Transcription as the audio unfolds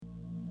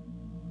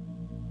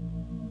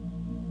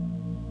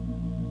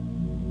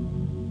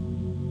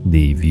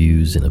The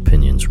views and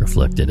opinions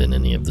reflected in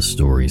any of the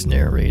stories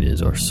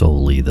narrated are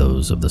solely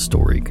those of the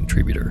story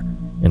contributor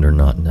and are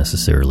not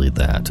necessarily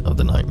that of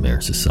the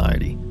Nightmare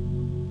Society.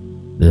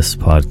 This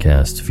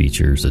podcast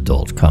features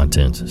adult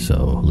content,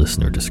 so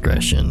listener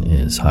discretion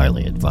is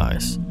highly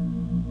advised.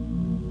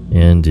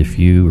 And if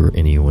you or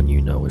anyone you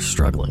know is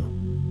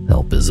struggling,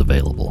 help is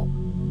available.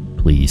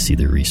 Please see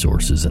the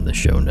resources in the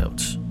show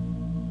notes.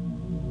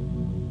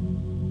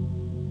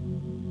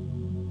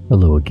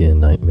 Hello again,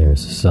 Nightmare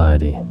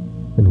Society,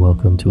 and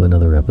welcome to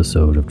another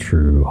episode of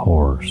True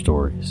Horror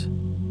Stories.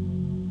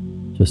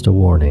 Just a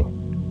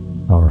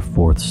warning, our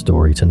fourth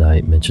story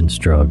tonight mentions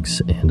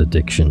drugs and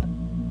addiction.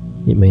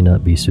 It may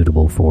not be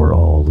suitable for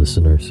all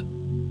listeners.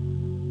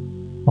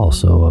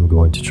 Also, I'm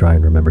going to try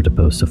and remember to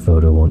post a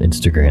photo on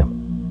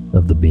Instagram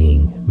of the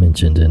being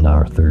mentioned in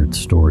our third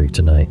story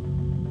tonight.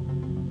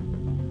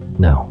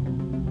 Now,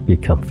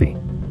 get comfy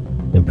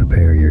and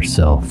prepare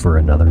yourself for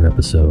another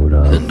episode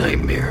of The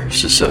Nightmare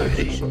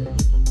Society.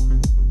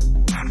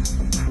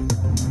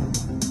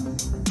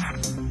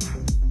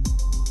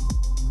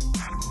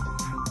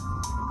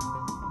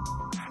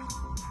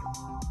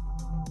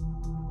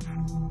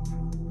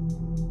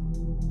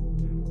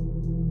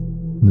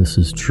 This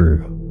is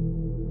true,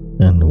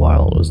 and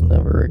while it was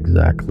never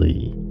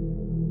exactly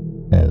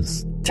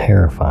as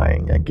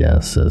terrifying, I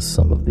guess, as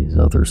some of these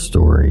other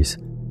stories,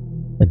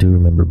 I do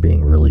remember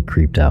being really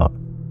creeped out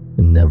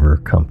and never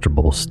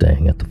comfortable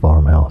staying at the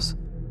farmhouse.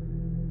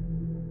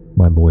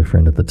 My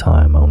boyfriend at the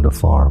time owned a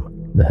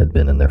farm that had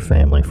been in their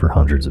family for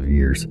hundreds of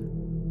years.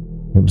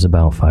 It was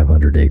about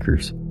 500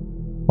 acres,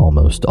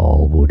 almost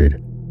all wooded,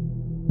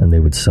 and they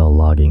would sell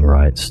logging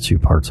rights to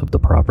parts of the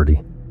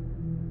property.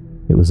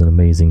 It was an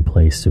amazing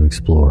place to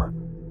explore,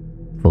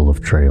 full of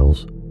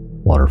trails,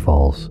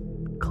 waterfalls,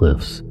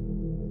 cliffs.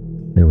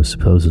 There was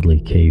supposedly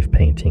cave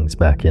paintings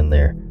back in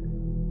there,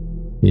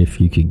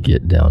 if you could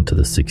get down to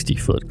the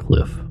 60-foot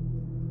cliff.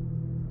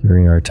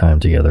 During our time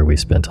together, we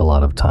spent a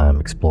lot of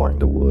time exploring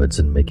the woods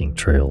and making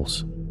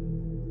trails,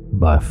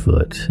 by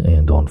foot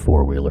and on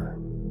four-wheeler.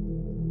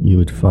 You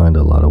would find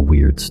a lot of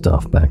weird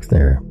stuff back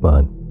there,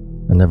 but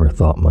I never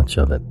thought much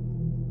of it.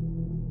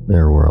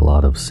 There were a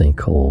lot of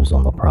sinkholes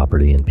on the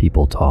property and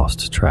people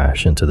tossed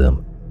trash into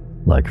them,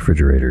 like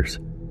refrigerators,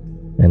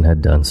 and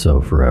had done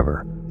so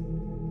forever.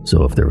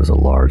 So if there was a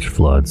large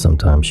flood,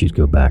 sometimes you'd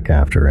go back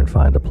after and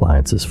find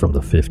appliances from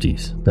the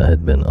 50s that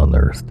had been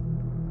unearthed.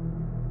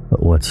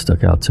 But what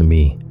stuck out to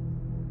me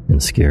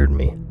and scared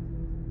me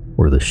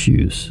were the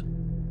shoes.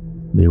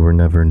 They were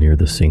never near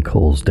the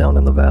sinkholes down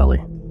in the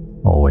valley,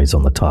 always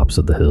on the tops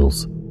of the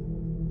hills.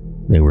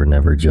 They were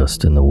never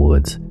just in the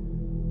woods.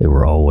 They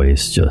were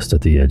always just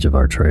at the edge of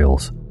our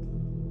trails.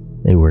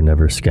 They were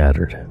never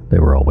scattered. They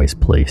were always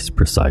placed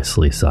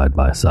precisely side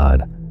by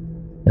side,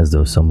 as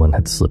though someone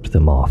had slipped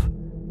them off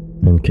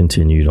and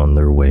continued on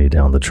their way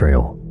down the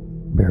trail,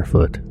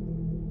 barefoot.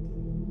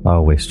 I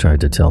always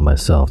tried to tell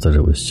myself that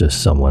it was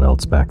just someone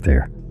else back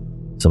there,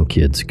 some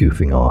kids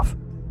goofing off.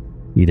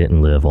 He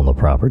didn't live on the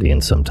property,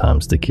 and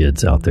sometimes the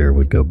kids out there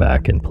would go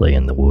back and play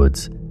in the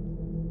woods.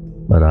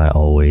 But I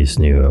always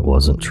knew it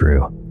wasn't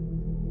true.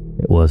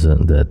 It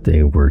wasn't that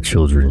they were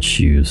children's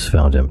shoes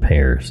found in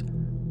pairs,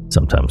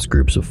 sometimes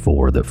groups of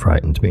 4, that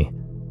frightened me.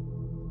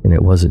 And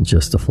it wasn't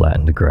just the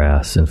flattened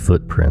grass and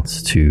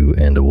footprints to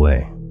and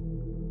away.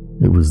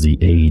 It was the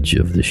age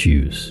of the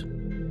shoes.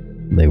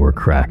 They were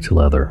cracked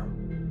leather,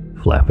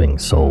 flapping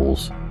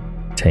soles,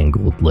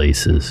 tangled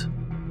laces,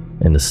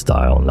 and a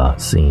style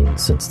not seen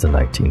since the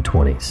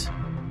 1920s.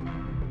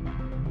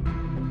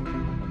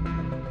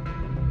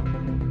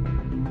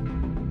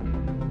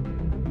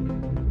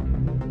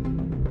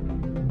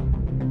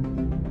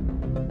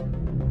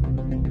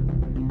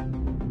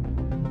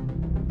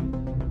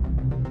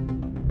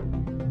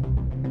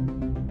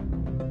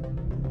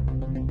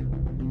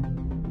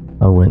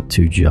 I went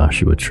to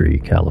Joshua Tree,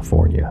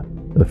 California,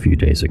 a few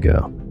days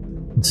ago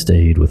and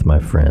stayed with my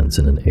friends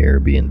in an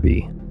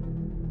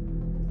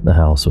Airbnb. The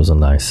house was a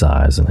nice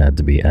size and had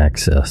to be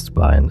accessed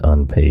by an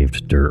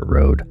unpaved dirt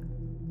road.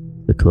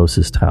 The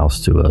closest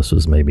house to us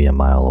was maybe a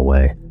mile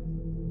away.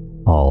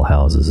 All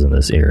houses in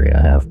this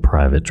area have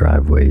private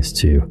driveways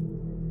too.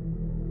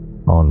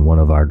 On one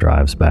of our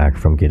drives back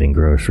from getting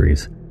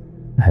groceries,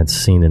 I had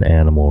seen an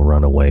animal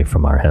run away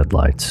from our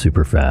headlights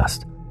super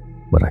fast,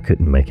 but I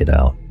couldn't make it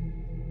out.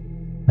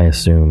 I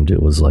assumed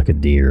it was like a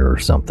deer or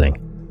something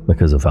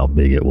because of how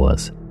big it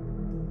was.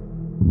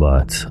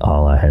 But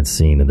all I had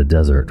seen in the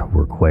desert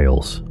were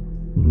quails,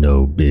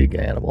 no big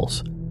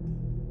animals.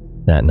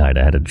 That night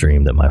I had a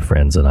dream that my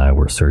friends and I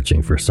were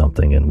searching for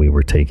something, and we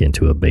were taken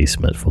to a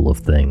basement full of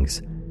things,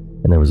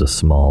 and there was a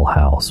small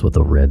house with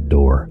a red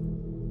door.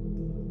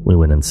 We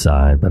went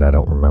inside, but I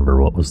don't remember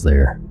what was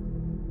there.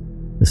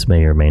 This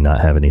may or may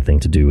not have anything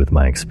to do with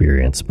my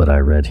experience, but I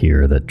read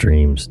here that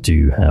dreams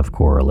do have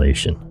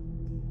correlation.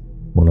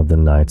 One of the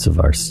nights of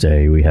our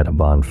stay, we had a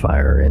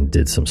bonfire and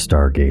did some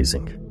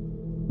stargazing.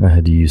 I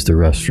had to use the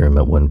restroom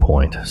at one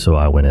point, so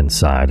I went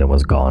inside and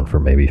was gone for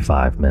maybe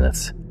 5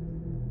 minutes.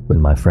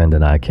 When my friend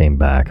and I came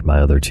back, my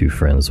other 2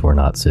 friends were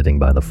not sitting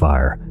by the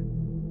fire.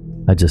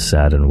 I just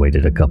sat and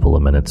waited a couple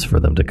of minutes for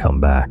them to come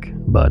back,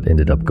 but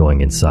ended up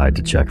going inside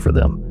to check for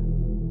them,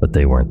 but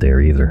they weren't there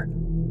either.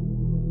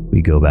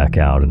 We go back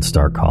out and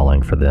start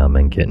calling for them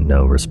and get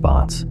no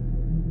response.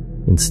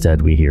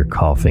 Instead, we hear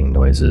coughing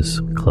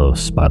noises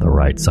close by the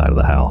right side of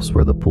the house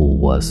where the pool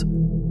was.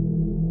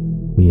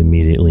 We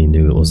immediately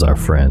knew it was our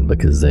friend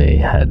because they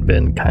had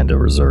been kind of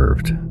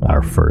reserved.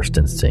 Our first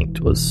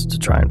instinct was to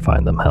try and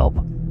find them help.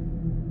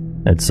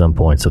 At some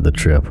points of the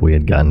trip, we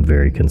had gotten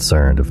very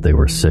concerned if they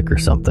were sick or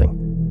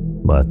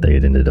something, but they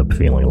had ended up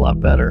feeling a lot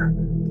better.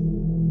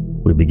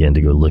 We began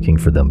to go looking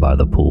for them by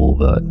the pool,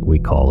 but we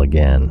call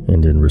again,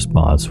 and in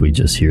response, we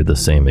just hear the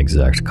same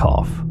exact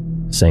cough,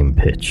 same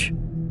pitch.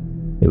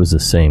 It was the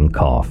same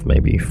cough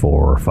maybe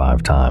 4 or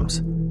 5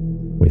 times.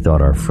 We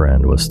thought our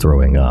friend was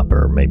throwing up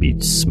or maybe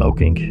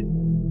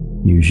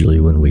smoking.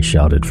 Usually when we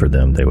shouted for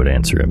them, they would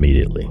answer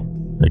immediately,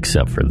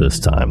 except for this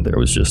time there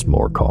was just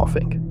more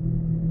coughing.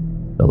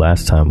 The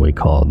last time we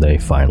called, they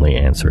finally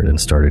answered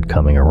and started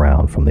coming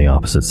around from the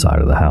opposite side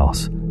of the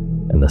house,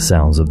 and the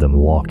sounds of them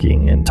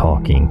walking and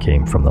talking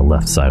came from the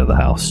left side of the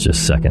house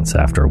just seconds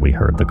after we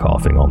heard the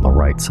coughing on the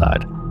right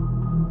side,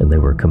 and they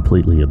were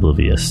completely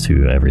oblivious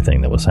to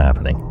everything that was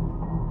happening.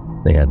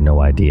 They had no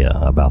idea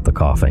about the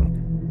coughing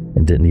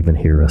and didn't even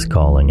hear us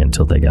calling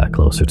until they got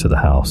closer to the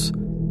house.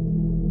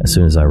 As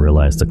soon as I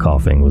realized the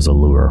coughing was a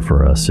lure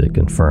for us, it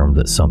confirmed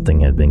that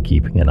something had been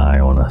keeping an eye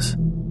on us.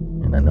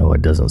 And I know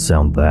it doesn't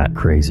sound that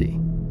crazy,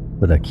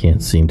 but I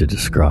can't seem to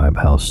describe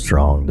how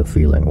strong the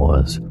feeling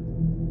was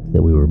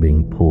that we were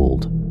being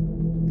pulled,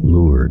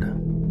 lured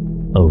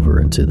over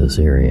into this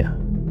area.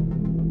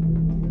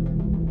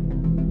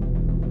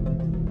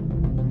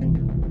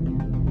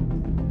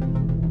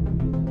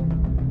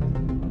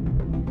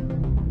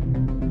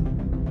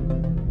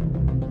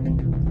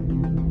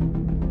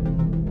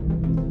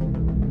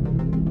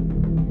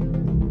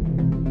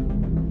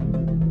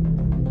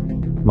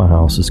 My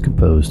house is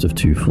composed of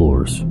 2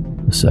 floors.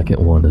 The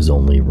second one is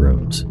only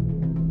rooms.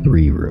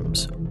 3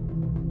 rooms.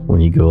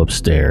 When you go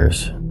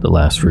upstairs, the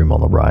last room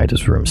on the right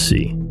is room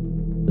C.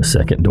 The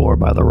second door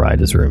by the right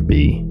is room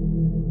B,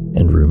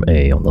 and room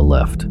A on the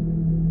left.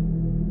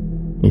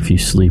 If you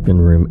sleep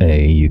in room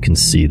A, you can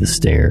see the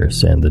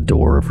stairs and the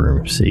door of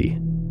room C.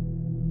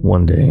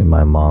 One day,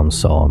 my mom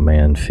saw a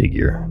man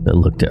figure that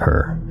looked at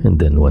her and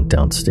then went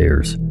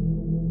downstairs.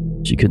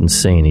 She couldn't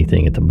say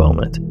anything at the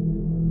moment,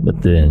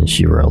 but then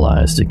she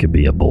realized it could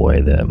be a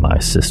boy that my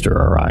sister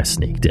or I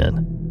sneaked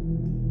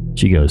in.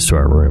 She goes to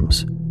our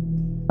rooms.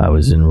 I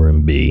was in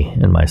room B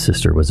and my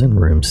sister was in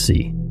room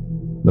C,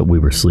 but we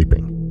were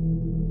sleeping.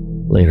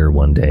 Later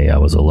one day, I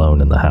was alone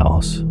in the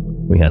house.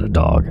 We had a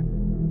dog,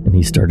 and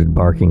he started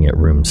barking at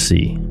room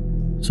C,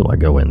 so I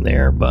go in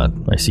there, but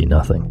I see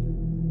nothing.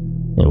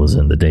 It was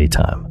in the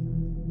daytime.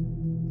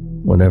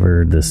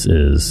 Whatever this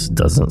is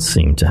doesn't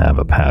seem to have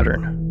a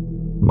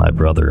pattern. My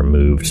brother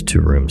moved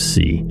to room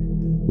C,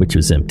 which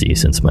was empty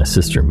since my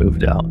sister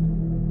moved out.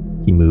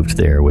 He moved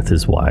there with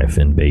his wife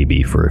and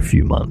baby for a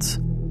few months.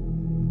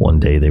 One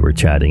day they were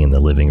chatting in the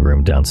living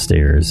room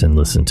downstairs and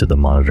listened to the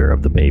monitor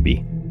of the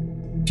baby.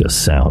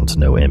 Just sound,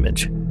 no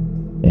image.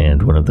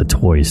 And one of the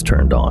toys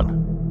turned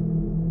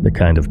on. The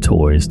kind of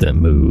toys that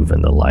move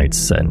and the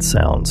lights and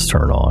sounds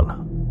turn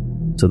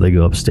on. So they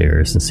go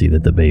upstairs and see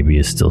that the baby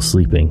is still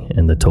sleeping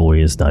and the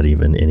toy is not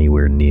even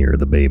anywhere near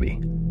the baby.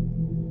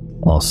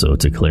 Also,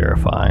 to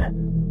clarify,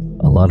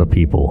 a lot of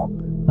people,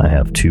 I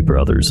have 2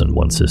 brothers and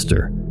 1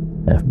 sister,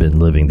 have been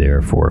living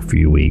there for a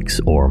few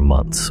weeks or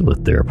months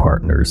with their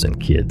partners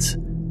and kids.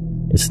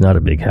 It's not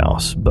a big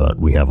house, but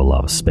we have a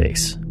lot of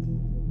space.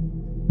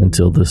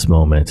 Until this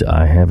moment,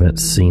 I haven't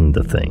seen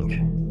the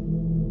thing.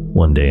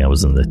 One day I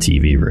was in the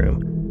TV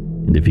room,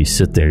 and if you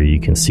sit there,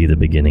 you can see the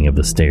beginning of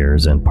the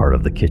stairs and part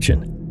of the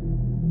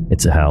kitchen.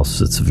 It's a house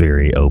that's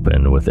very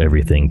open with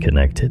everything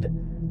connected,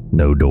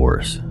 no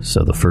doors,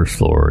 so the first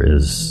floor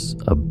is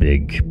a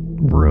big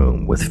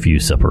room with few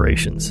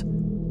separations.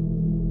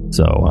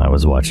 So I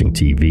was watching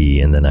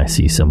TV and then I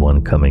see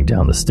someone coming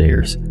down the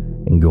stairs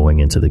and going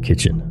into the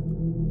kitchen.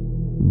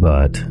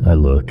 But I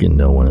look and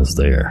no one is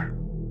there.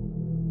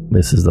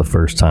 This is the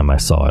first time I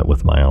saw it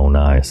with my own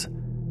eyes.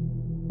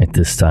 At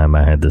this time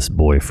I had this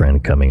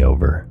boyfriend coming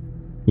over.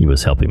 He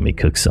was helping me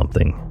cook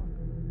something.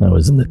 I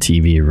was in the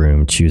TV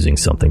room choosing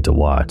something to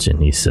watch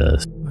and he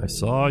says, "I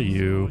saw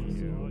you."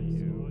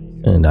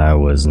 And I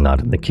was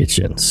not in the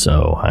kitchen,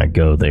 so I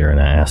go there and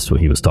I asked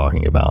what he was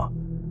talking about.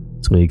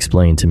 So he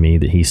explained to me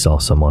that he saw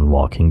someone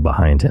walking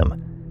behind him,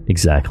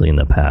 exactly in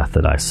the path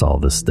that I saw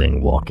this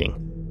thing walking.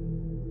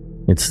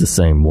 It's the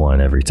same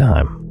one every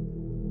time.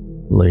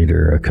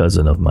 Later, a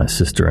cousin of my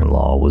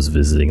sister-in-law was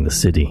visiting the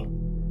city,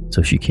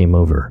 so she came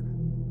over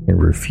and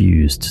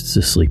refused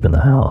to sleep in the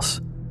house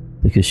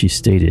because she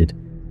stated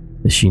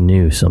that she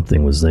knew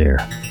something was there.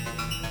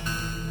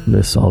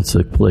 This all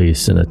took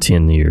place in a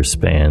 10-year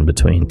span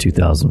between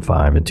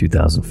 2005 and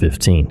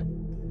 2015.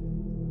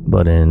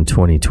 But in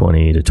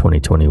 2020 to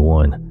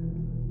 2021,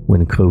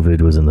 when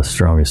COVID was in the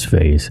strongest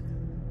phase,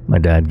 my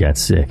dad got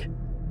sick,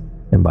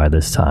 and by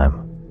this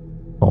time,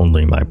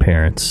 Only my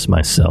parents,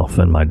 myself,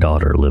 and my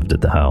daughter lived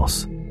at the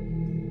house,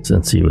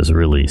 since he was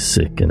really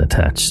sick and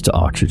attached to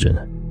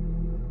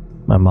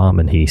oxygen. My mom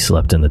and he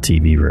slept in the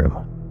TV room,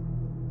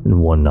 and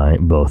one night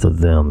both of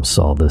them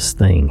saw this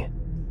thing,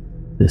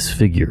 this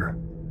figure,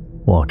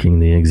 walking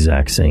the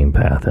exact same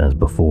path as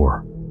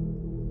before.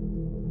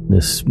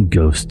 This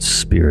ghost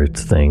spirit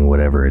thing,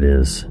 whatever it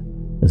is,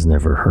 has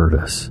never hurt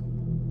us,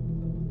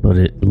 but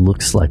it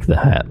looks like the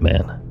Hat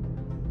Man,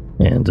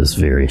 and is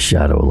very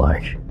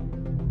shadow-like.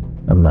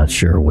 I'm not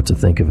sure what to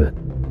think of it.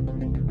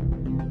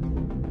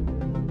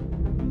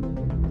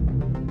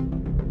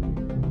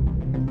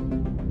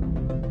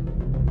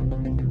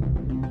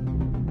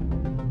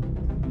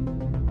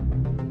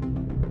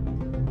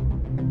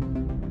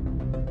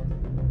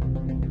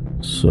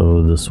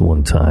 So this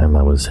one time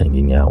I was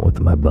hanging out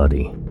with my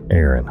buddy,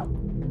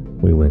 Aaron.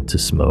 We went to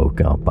smoke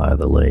out by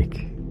the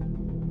lake.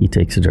 He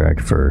takes a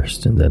drag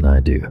first, and then I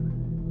do.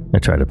 I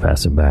try to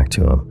pass it back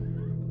to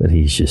him, but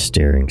he's just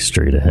staring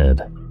straight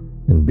ahead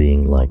and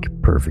being like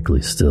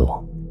perfectly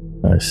still.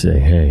 I say,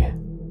 "Hey,"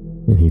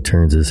 and he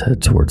turns his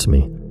head towards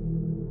me.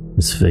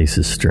 His face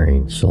is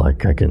strange,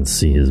 like I can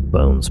see his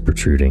bones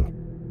protruding,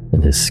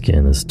 and his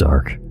skin is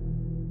dark,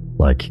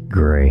 like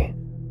gray,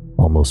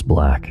 almost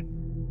black.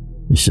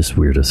 It's just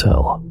weird as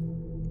hell.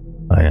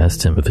 I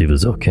asked him if he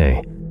was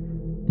okay,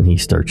 and he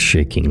starts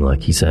shaking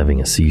like he's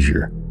having a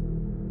seizure.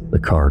 The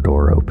car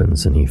door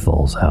opens and he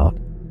falls out.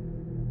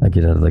 I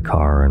get out of the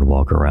car and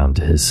walk around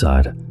to his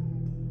side.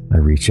 I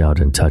reach out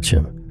and touch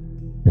him,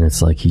 and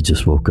it's like he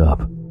just woke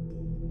up.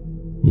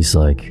 He's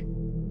like,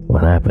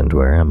 "What happened?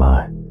 Where am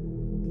I?"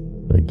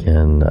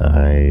 Again,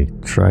 I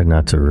tried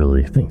not to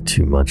really think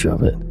too much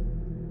of it.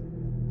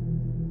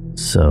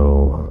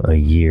 So, a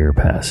year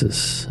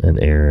passes, and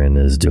Aaron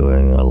is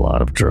doing a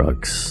lot of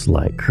drugs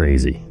like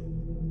crazy.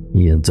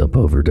 He ends up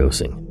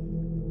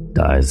overdosing,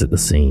 dies at the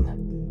scene.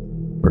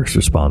 First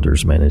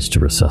responders manage to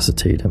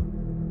resuscitate him.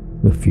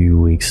 A few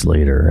weeks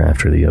later,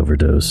 after the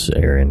overdose,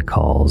 Aaron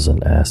calls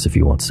and asks if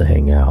he wants to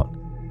hang out.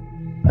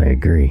 I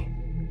agree.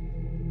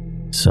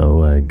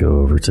 So I go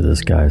over to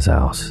this guy's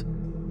house,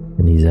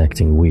 and he's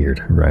acting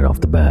weird right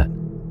off the bat.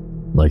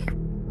 Like,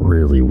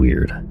 really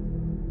weird.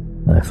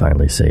 I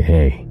finally say,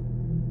 "Hey,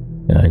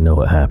 I know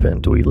what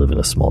happened. We live in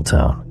a small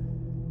town.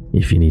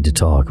 If you need to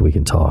talk, we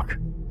can talk."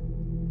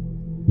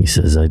 He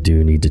says, "I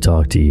do need to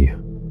talk to you.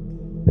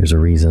 There's a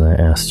reason I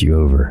asked you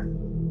over."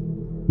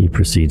 He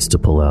proceeds to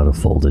pull out a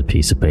folded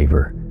piece of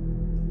paper.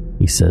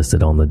 He says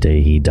that on the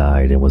day he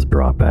died and was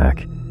brought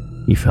back,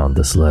 he found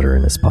this letter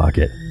in his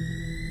pocket.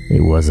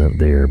 It wasn't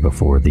there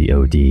before the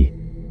OD,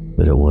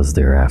 but it was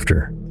there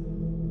after.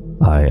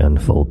 I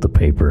unfold the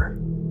paper.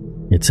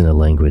 It's in a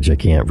language I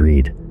can't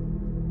read.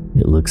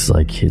 It looks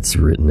like it's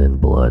written in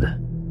blood.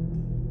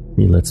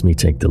 He lets me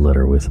take the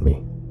letter with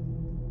me.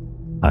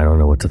 I don't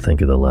know what to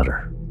think of the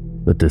letter,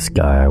 but this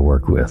guy I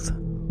work with,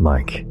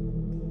 Mike,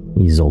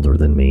 he's older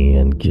than me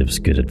and gives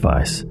good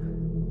advice.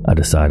 I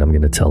decide I'm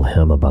going to tell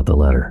him about the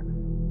letter.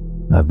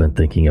 I've been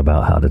thinking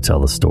about how to tell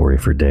the story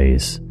for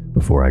days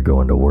before I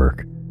go into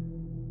work.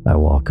 I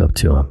walk up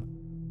to him.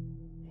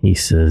 He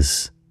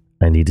says,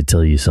 "I need to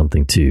tell you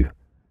something too,"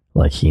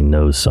 like he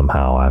knows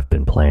somehow I've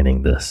been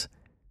planning this.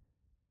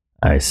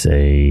 I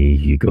say,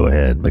 "You go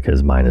ahead,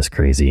 because mine is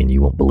crazy and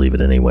you won't believe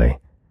it anyway."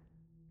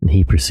 And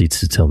he proceeds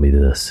to tell me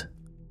this.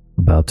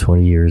 About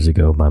 20 years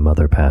ago, my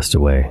mother passed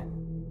away.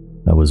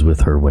 I was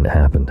with her when it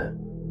happened.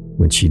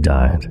 When she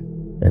died,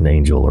 an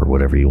angel, or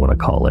whatever you want to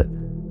call it,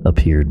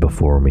 appeared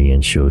before me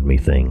and showed me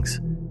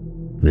things.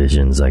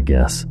 Visions, I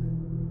guess.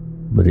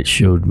 But it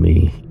showed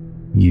me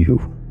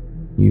you.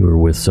 You were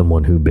with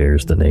someone who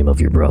bears the name of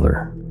your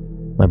brother.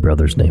 My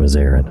brother's name is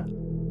Aaron.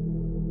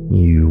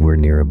 You were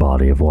near a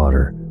body of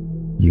water.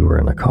 You were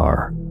in a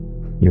car.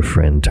 Your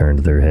friend turned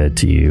their head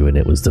to you, and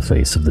it was the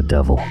face of the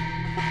devil.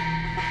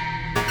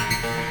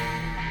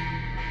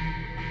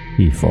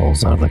 He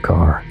falls out of the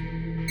car.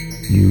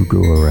 You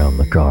go around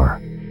the car.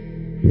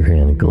 Your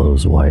hand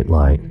glows white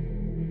light.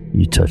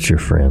 You touch your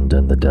friend,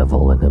 and the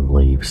devil in him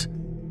leaves,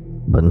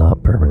 but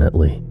not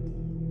permanently.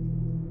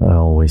 I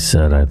always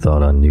said I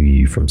thought I knew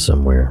you from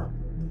somewhere.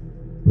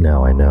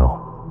 Now I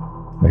know.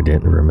 I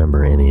didn't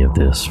remember any of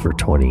this for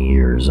 20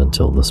 years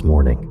until this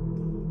morning.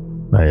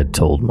 I had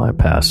told my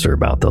pastor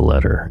about the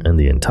letter and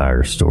the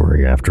entire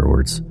story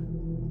afterwards.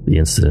 The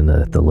incident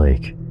at the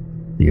lake,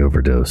 the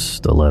overdose,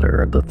 the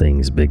letter, the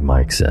things Big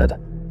Mike said.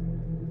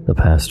 The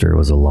pastor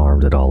was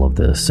alarmed at all of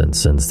this and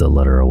sends the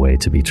letter away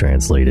to be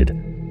translated.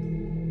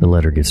 The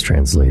letter gets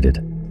translated.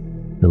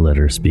 The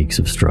letter speaks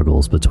of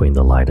struggles between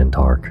the light and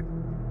dark.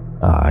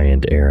 I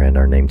and Aaron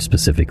are named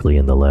specifically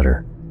in the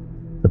letter.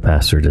 The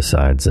pastor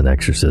decides an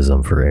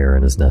exorcism for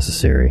Aaron is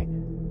necessary.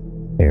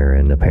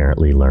 Aaron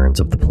apparently learns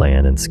of the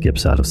plan and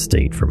skips out of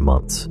state for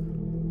months.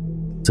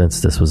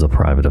 Since this was a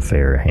private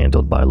affair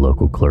handled by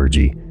local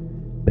clergy,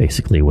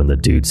 basically when the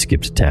dude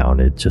skipped town,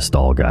 it just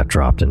all got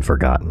dropped and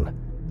forgotten.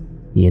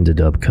 He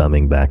ended up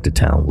coming back to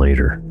town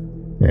later,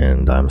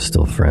 and I'm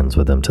still friends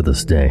with him to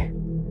this day.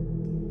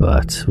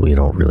 But we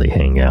don't really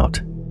hang out.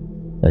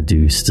 I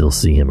do still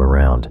see him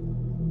around.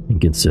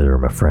 and consider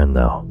him a friend,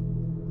 though.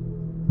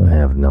 I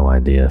have no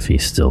idea if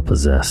he's still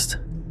possessed,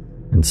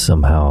 and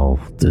somehow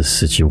this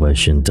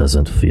situation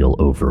doesn't feel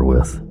over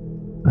with.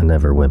 I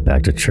never went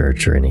back to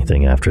church or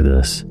anything after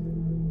this.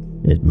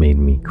 It made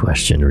me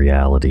question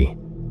reality.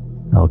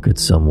 How could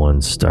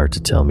someone start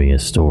to tell me a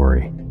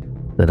story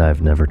that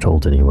I've never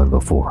told anyone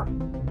before?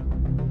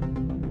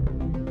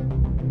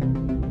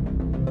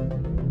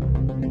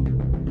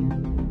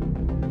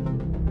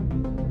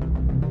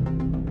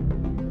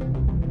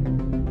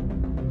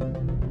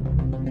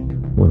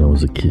 When I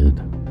was a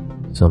kid,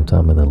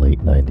 sometime in the late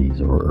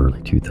 90s or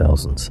early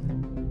 2000s,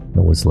 I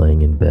was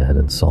laying in bed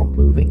and saw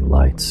moving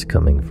lights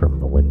coming from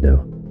the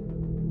window.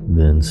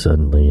 Then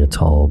suddenly a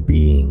tall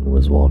being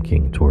was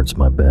walking towards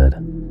my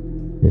bed.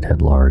 It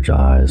had large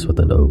eyes with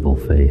an oval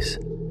face,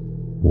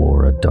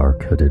 wore a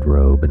dark hooded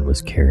robe, and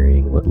was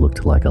carrying what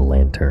looked like a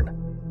lantern.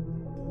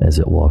 As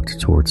it walked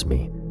towards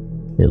me,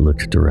 it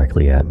looked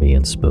directly at me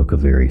and spoke a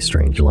very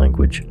strange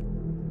language,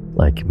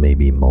 like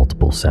maybe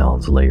multiple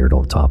sounds layered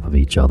on top of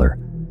each other,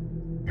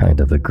 kind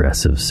of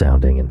aggressive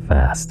sounding and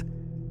fast.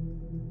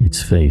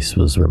 Its face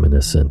was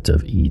reminiscent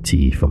of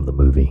E.T. from the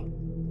movie.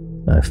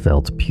 I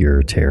felt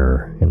pure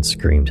terror and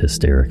screamed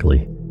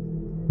hysterically.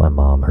 My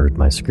mom heard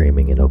my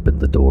screaming and opened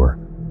the door,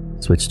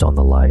 switched on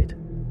the light,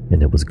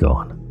 and it was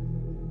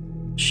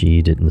gone.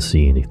 She didn't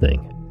see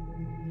anything.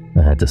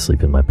 I had to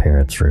sleep in my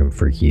parents' room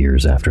for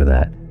years after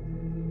that.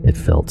 It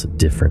felt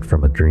different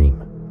from a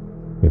dream.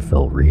 It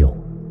felt real.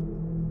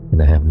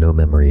 And I have no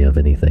memory of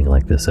anything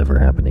like this ever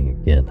happening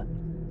again.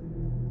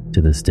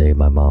 To this day,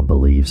 my mom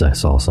believes I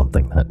saw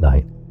something that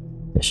night,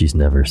 and she's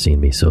never seen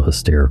me so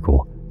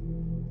hysterical.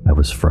 I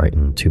was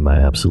frightened to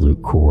my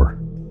absolute core.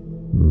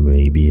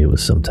 Maybe it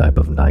was some type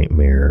of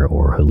nightmare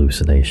or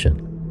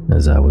hallucination,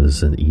 as I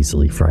was an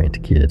easily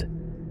frightened kid,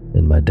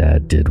 and my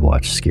dad did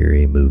watch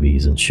scary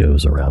movies and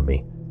shows around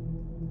me,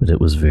 but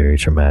it was very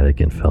traumatic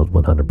and felt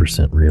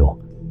 100%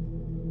 real.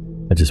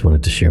 I just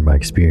wanted to share my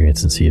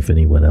experience and see if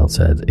anyone else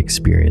had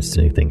experienced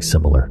anything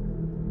similar,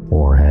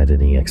 or had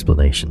any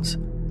explanations,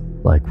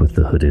 like with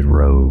the hooded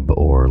robe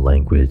or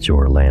language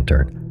or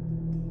lantern,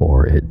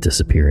 or it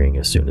disappearing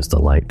as soon as the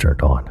light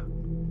turned on.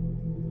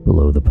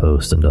 Below the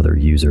post, another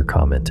user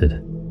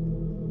commented,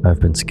 "I've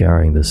been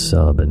scouring this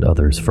sub and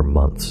others for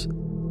months,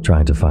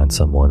 trying to find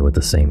someone with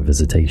the same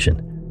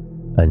visitation.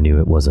 I knew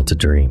it wasn't a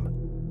dream.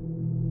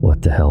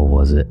 What the hell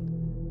was it?"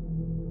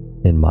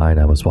 In mine,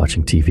 I was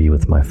watching TV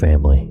with my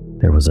family.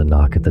 There was a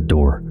knock at the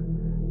door.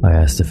 I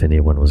asked if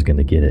anyone was going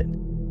to get it.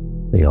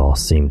 They all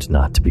seemed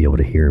not to be able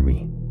to hear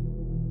me.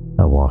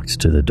 I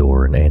walked to the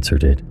door and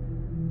answered it.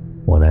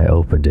 When I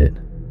opened it,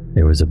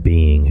 there was a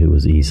being who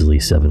was easily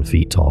 7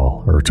 feet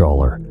tall or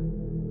taller.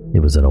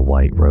 It was in a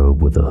white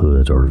robe with a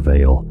hood or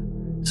veil,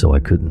 so I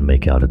couldn't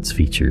make out its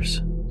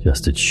features,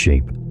 just its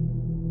shape.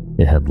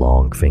 It had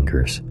long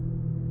fingers.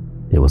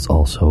 It was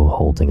also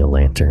holding a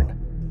lantern.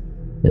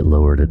 It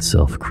lowered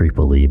itself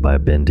creepily by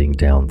bending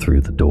down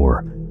through the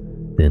door,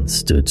 then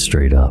stood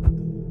straight up.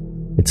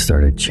 It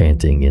started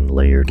chanting in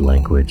layered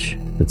language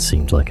that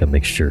seemed like a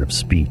mixture of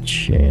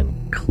speech and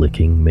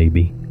clicking,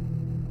 maybe.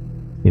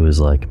 It was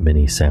like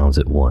many sounds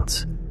at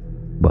once,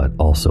 but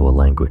also a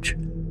language.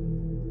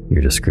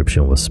 Your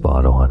description was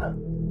spot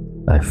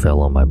on. I fell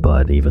on my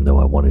butt even though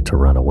I wanted to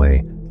run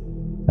away.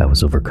 I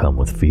was overcome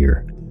with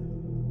fear.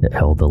 It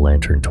held the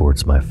lantern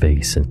towards my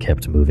face and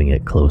kept moving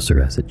it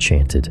closer as it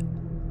chanted.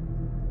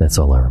 That's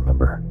all I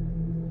remember.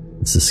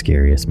 It's the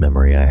scariest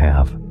memory I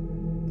have,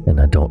 and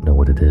I don't know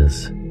what it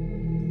is.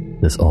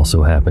 This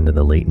also happened in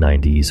the late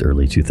 90s,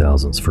 early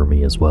 2000s for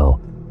me as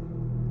well.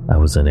 I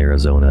was in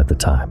Arizona at the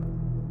time,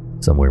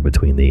 somewhere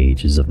between the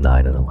ages of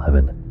 9 and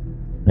 11.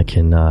 I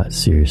cannot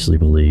seriously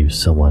believe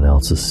someone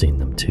else has seen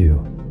them too.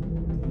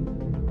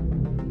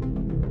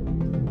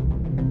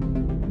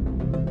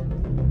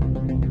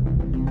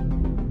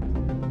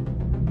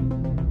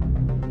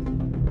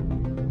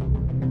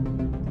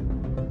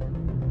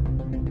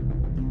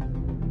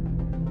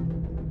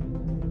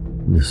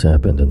 This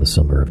happened in the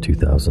summer of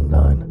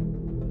 2009.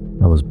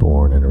 I was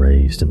born and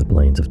raised in the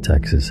plains of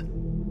Texas,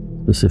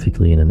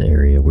 specifically in an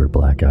area where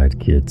black-eyed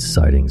kids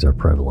sightings are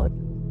prevalent.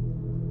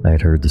 I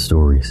had heard the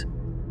stories,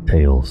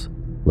 tales,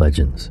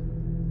 legends,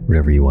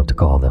 whatever you want to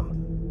call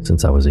them,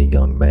 since I was a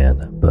young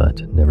man,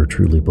 but never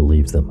truly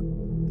believed them.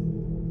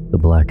 The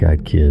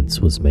black-eyed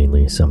kids was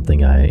mainly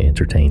something I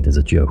entertained as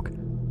a joke,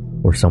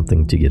 or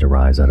something to get a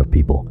rise out of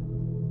people.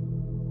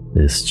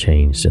 This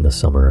changed in the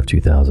summer of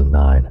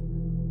 2009.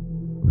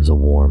 It was a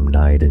warm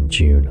night in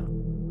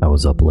June. I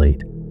was up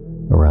late,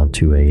 around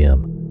 2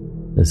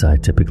 a.m., as I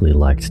typically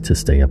liked to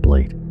stay up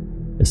late,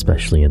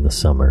 especially in the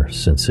summer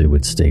since it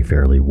would stay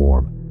fairly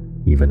warm,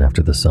 even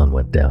after the sun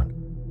went down.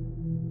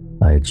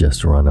 I had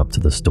just run up to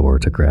the store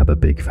to grab a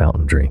big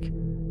fountain drink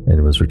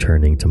and was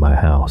returning to my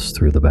house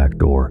through the back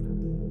door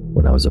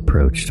when I was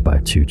approached by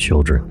 2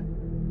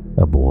 children,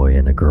 a boy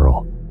and a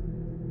girl.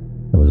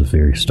 I was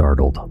very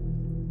startled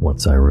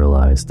once I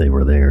realized they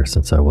were there,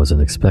 since I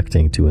wasn't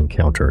expecting to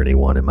encounter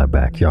anyone in my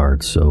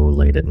backyard so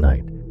late at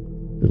night.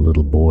 The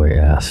little boy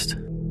asked,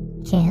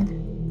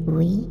 "Can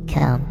we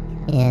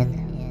come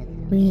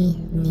in. We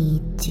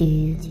need to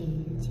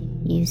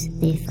use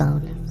the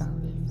phone.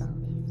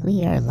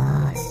 We are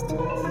lost.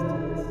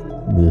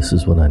 This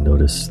is when I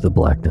noticed the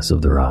blackness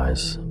of their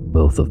eyes.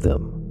 Both of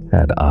them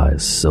had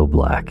eyes so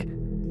black,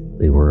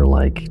 they were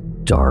like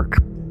dark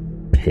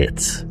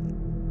pits.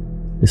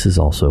 This is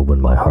also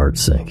when my heart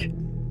sank.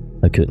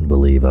 I couldn't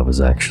believe I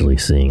was actually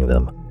seeing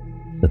them,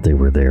 that they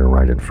were there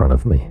right in front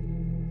of me.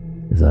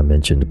 As I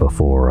mentioned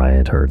before, I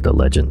had heard the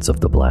legends of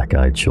the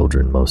black-eyed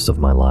children most of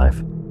my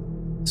life,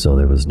 so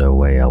there was no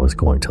way I was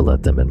going to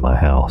let them in my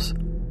house.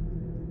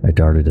 I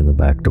darted in the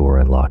back door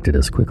and locked it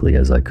as quickly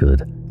as I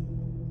could.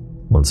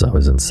 Once I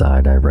was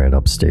inside, I ran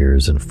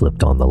upstairs and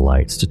flipped on the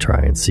lights to try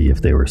and see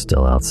if they were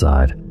still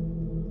outside.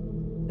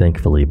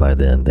 Thankfully, by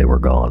then, they were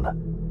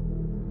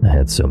gone. I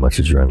had so much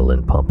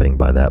adrenaline pumping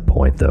by that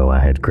point, though, I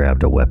had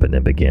grabbed a weapon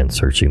and began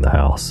searching the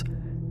house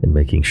and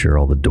making sure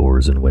all the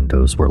doors and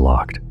windows were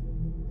locked.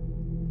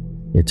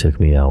 It took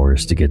me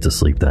hours to get to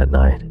sleep that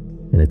night,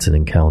 and it's an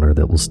encounter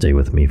that will stay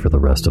with me for the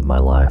rest of my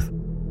life.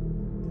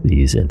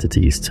 These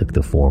entities took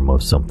the form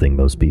of something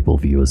most people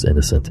view as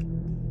innocent,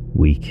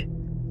 weak,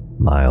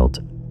 mild,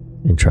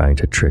 and trying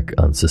to trick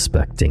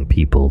unsuspecting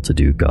people to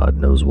do God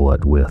knows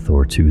what with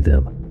or to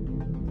them.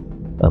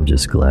 I'm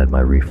just glad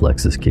my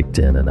reflexes kicked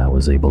in and I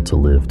was able to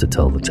live to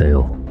tell the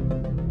tale.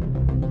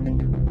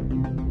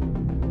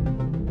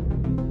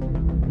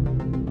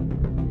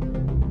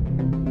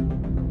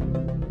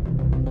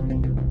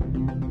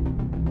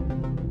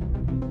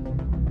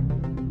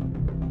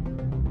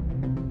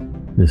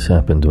 This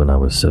happened when I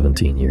was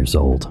 17 years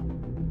old.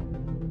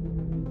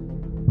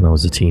 When I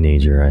was a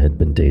teenager, I had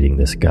been dating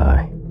this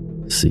guy,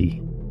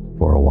 C,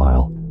 for a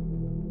while.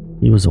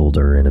 He was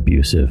older and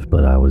abusive,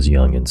 but I was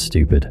young and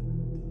stupid.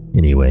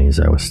 Anyways,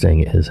 I was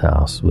staying at his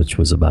house, which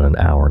was about an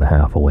hour and a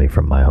half away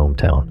from my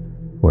hometown,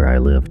 where I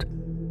lived.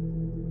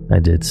 I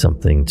did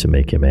something to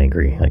make him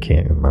angry, I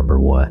can't remember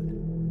what,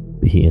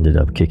 but he ended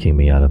up kicking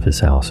me out of his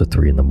house at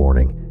 3 in the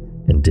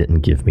morning and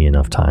didn't give me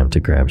enough time to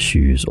grab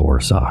shoes or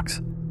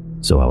socks,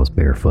 so I was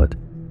barefoot.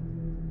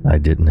 I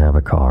didn't have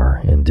a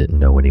car and didn't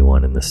know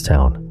anyone in this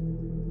town.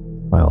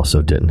 I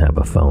also didn't have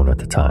a phone at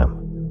the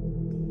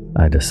time.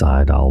 I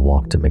decide I'll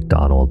walk to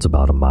McDonald's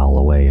about a mile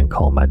away and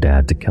call my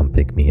dad to come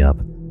pick me up.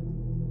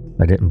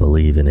 I didn't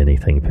believe in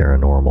anything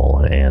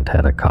paranormal and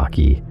had a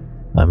cocky,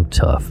 I'm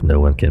tough, no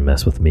one can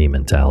mess with me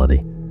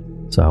mentality,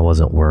 so I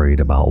wasn't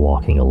worried about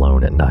walking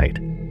alone at night.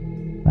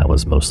 I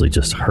was mostly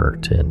just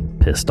hurt and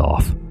pissed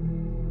off.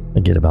 I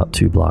get about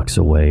 2 blocks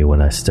away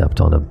when I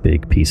stepped on a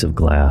big piece of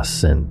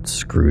glass and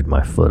screwed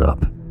my foot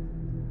up.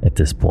 At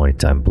this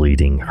point, I'm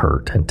bleeding,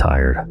 hurt, and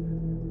tired.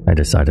 I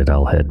decided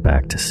I'll head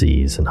back to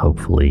C's and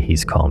hopefully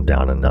he's calmed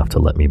down enough to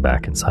let me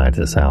back inside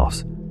his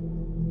house.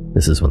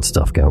 This is when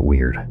stuff got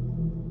weird.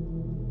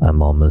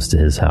 I'm almost to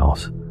his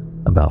house,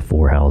 about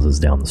 4 houses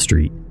down the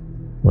street,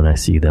 when I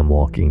see them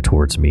walking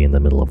towards me in the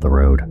middle of the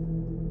road.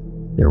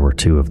 There were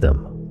 2 of them,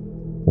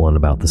 one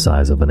about the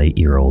size of an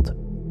 8-year-old,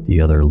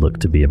 the other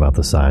looked to be about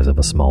the size of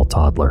a small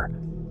toddler.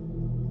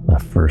 My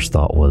first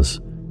thought was,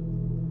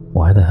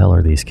 why the hell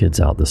are these kids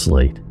out this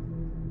late?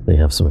 They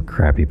have some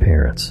crappy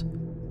parents.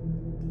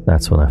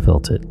 That's when I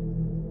felt it.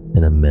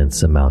 An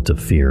immense amount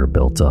of fear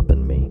built up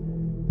in me,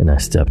 and I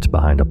stepped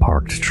behind a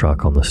parked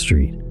truck on the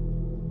street.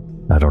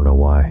 I don't know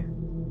why,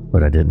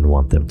 but I didn't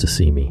want them to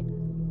see me.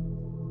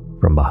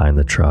 From behind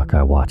the truck,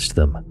 I watched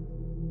them.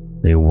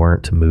 They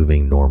weren't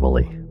moving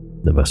normally.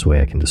 The best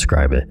way I can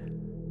describe it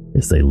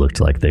is they looked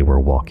like they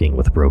were walking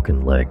with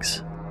broken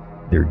legs.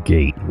 Their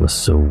gait was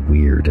so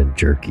weird and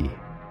jerky.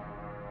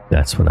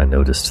 That's when I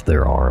noticed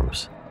their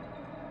arms.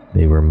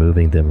 They were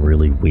moving them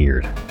really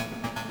weird.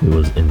 It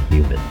was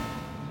inhuman.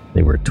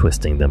 They were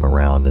twisting them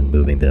around and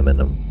moving them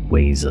in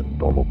ways a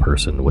normal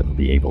person wouldn't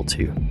be able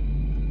to.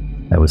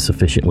 I was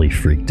sufficiently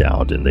freaked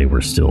out and they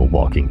were still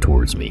walking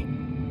towards me,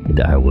 and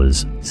I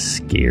was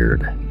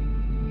scared.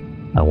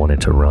 I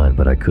wanted to run,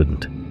 but I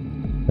couldn't.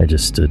 I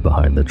just stood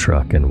behind the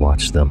truck and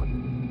watched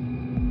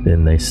them.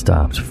 Then they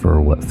stopped for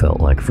what felt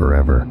like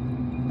forever.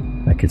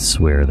 I could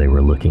swear they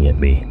were looking at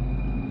me,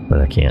 but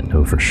I can't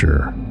know for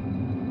sure.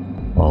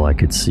 All I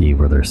could see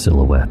were their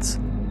silhouettes,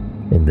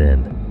 and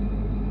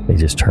then they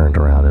just turned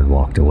around and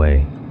walked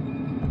away,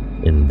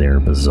 in their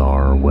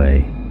bizarre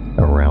way,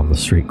 around the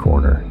street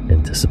corner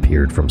and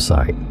disappeared from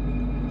sight.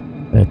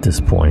 At this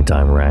point,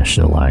 I'm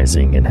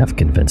rationalizing and have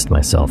convinced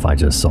myself I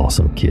just saw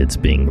some kids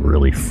being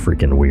really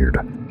freaking weird.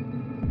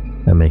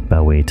 I make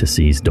my way to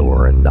C's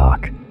door and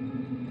knock.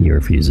 He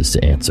refuses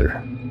to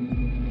answer.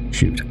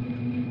 Shoot.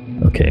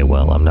 Okay,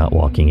 well, I'm not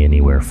walking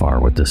anywhere far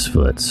with this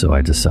foot, so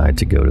I decide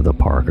to go to the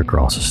park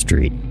across the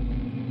street.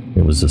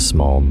 It was a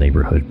small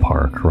neighborhood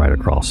park right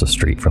across the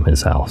street from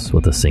his house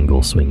with a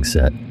single swing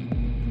set.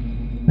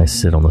 I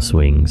sit on the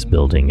swings,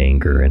 building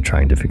anger and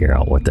trying to figure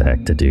out what the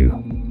heck to do.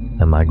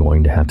 Am I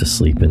going to have to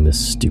sleep in this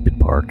stupid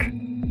park?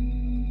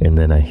 And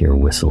then I hear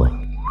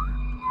whistling.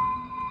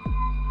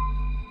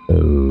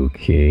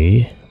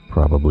 Okay,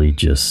 probably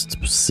just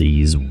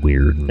C's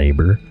weird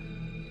neighbor.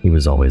 He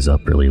was always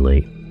up really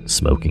late,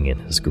 smoking in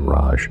his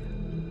garage.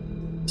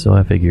 so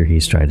I figure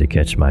he's trying to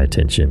catch my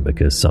attention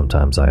because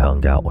sometimes I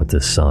hung out with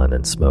his son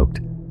and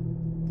smoked.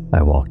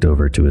 I walked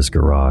over to his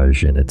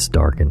garage and it's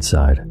dark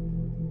inside.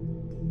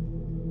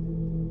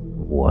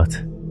 What?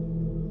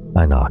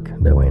 I knock,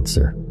 no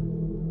answer.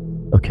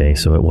 Okay,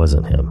 so it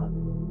wasn't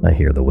him. I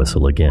hear the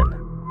whistle again.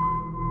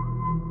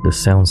 This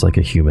sounds like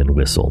a human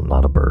whistle,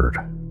 not a bird.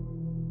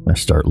 I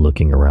start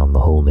looking around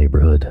the whole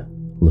neighborhood,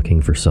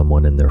 looking for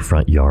someone in their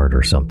front yard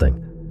or something.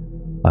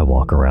 I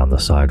walk around the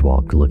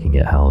sidewalk looking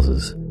at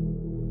houses.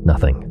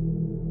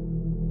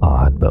 Nothing.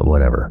 Odd, but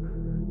whatever.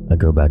 I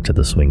go back to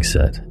the swing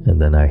set,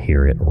 and then I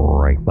hear it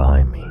right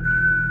behind me.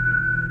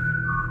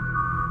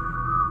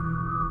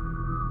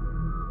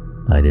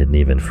 I didn't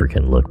even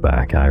freaking look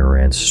back. I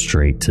ran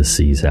straight to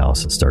C's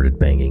house and started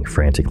banging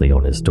frantically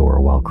on his door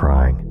while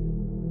crying.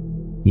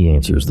 He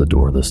answers the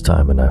door this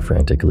time, and I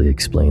frantically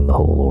explain the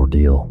whole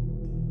ordeal.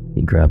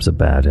 He grabs a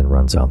bat and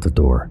runs out the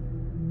door.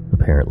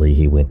 Apparently,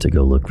 he went to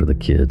go look for the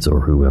kids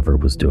or whoever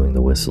was doing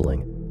the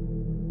whistling.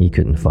 He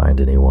couldn't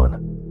find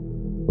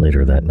anyone.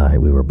 Later that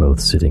night, we were both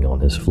sitting on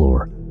his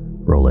floor,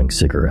 rolling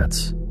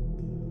cigarettes,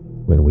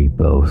 when we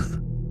both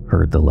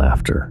heard the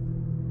laughter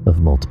of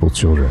multiple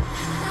children.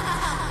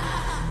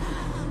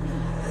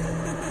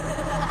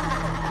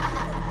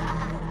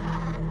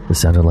 It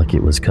sounded like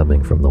it was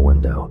coming from the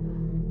window.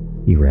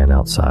 He ran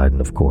outside, and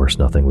of course,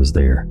 nothing was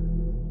there.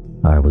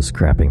 I was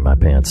crapping my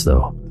pants,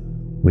 though.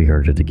 We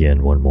heard it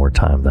again one more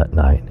time that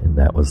night, and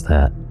that was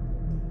that.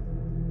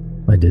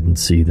 I didn't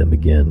see them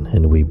again,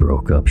 and we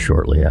broke up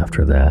shortly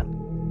after that.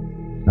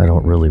 I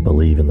don't really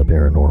believe in the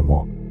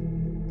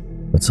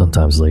paranormal, but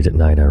sometimes late at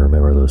night I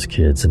remember those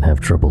kids and have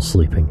trouble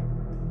sleeping.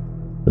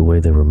 The way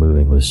they were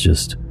moving was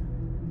just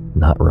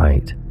not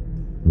right,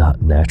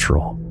 not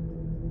natural.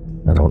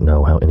 I don't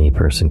know how any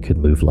person could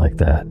move like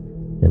that,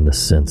 and the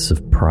sense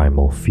of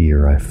primal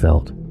fear I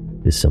felt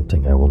is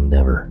something I will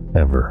never,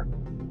 ever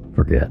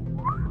forget.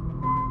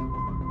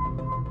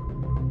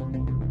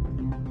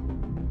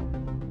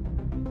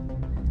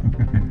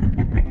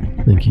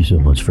 Thank you so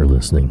much for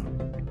listening,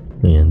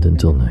 and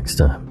until next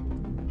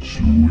time.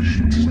 Sweet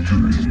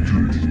dreams.